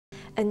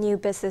A new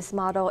business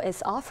model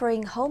is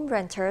offering home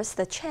renters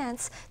the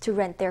chance to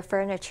rent their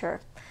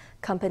furniture.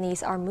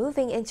 Companies are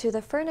moving into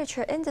the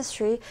furniture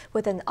industry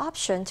with an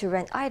option to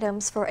rent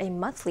items for a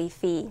monthly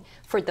fee.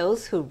 For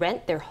those who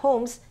rent their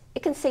homes,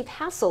 it can save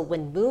hassle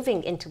when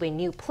moving into a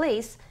new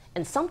place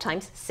and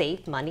sometimes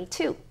save money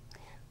too.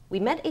 We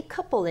met a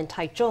couple in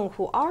Taichung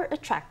who are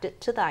attracted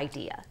to the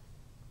idea.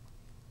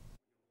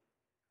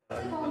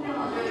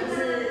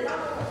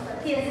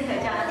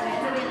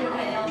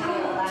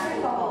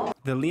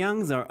 The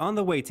Liangs are on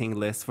the waiting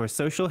list for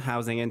social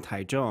housing in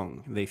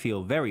Taichung. They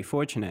feel very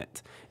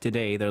fortunate.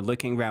 Today they're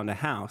looking around the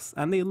house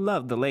and they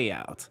love the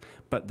layout.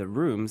 But the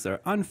rooms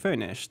are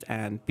unfurnished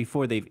and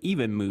before they've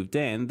even moved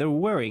in, they're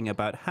worrying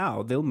about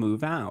how they'll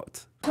move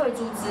out.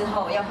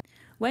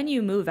 When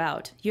you move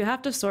out, you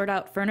have to sort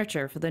out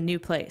furniture for the new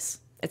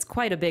place. It's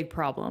quite a big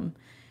problem.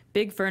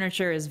 Big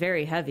furniture is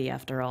very heavy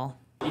after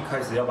all.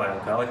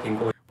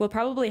 We'll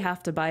probably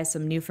have to buy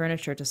some new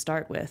furniture to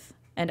start with.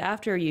 And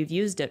after you've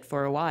used it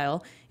for a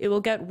while, it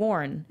will get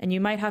worn, and you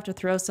might have to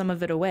throw some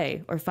of it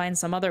away or find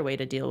some other way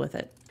to deal with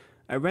it.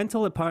 A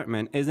rental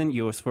apartment isn't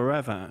yours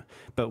forever,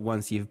 but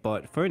once you've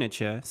bought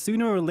furniture,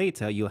 sooner or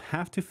later you'll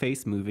have to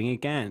face moving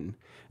again.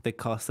 The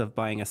cost of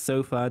buying a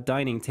sofa,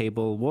 dining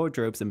table,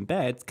 wardrobes and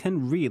beds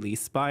can really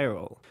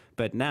spiral.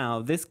 But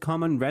now this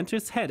common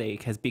renter's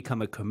headache has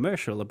become a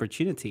commercial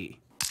opportunity.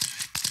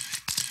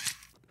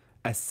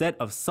 A set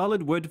of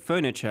solid wood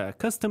furniture,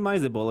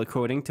 customizable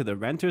according to the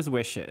renter's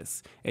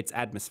wishes. It's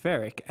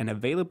atmospheric and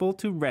available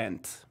to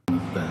rent.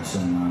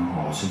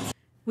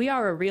 We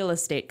are a real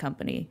estate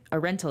company, a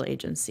rental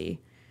agency.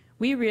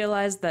 We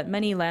realize that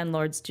many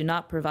landlords do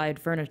not provide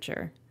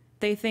furniture.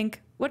 They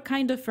think, what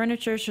kind of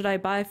furniture should I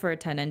buy for a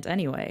tenant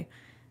anyway?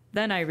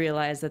 Then I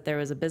realized that there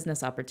was a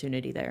business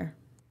opportunity there.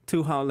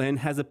 Tu Haolin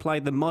has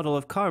applied the model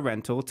of car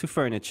rental to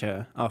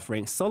furniture,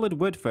 offering solid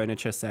wood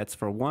furniture sets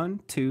for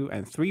 1, 2,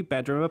 and 3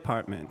 bedroom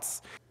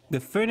apartments. The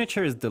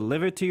furniture is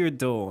delivered to your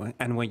door,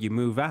 and when you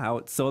move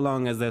out, so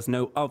long as there's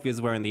no obvious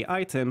wear on the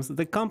items,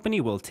 the company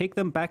will take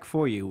them back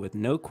for you with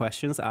no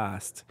questions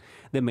asked.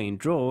 The main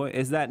draw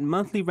is that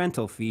monthly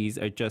rental fees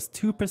are just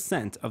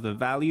 2% of the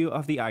value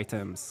of the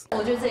items.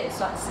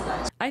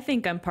 I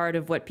think I'm part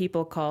of what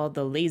people call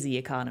the lazy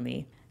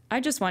economy. I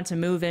just want to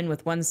move in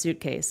with one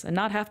suitcase and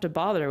not have to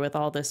bother with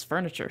all this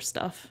furniture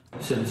stuff.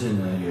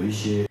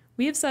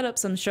 We have set up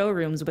some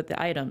showrooms with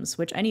the items,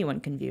 which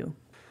anyone can view.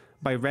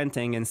 By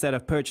renting instead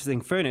of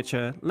purchasing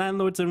furniture,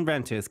 landlords and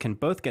renters can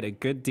both get a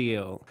good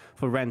deal.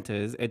 For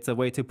renters, it's a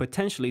way to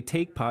potentially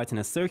take part in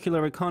a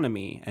circular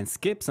economy and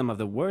skip some of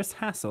the worst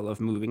hassle of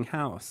moving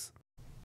house.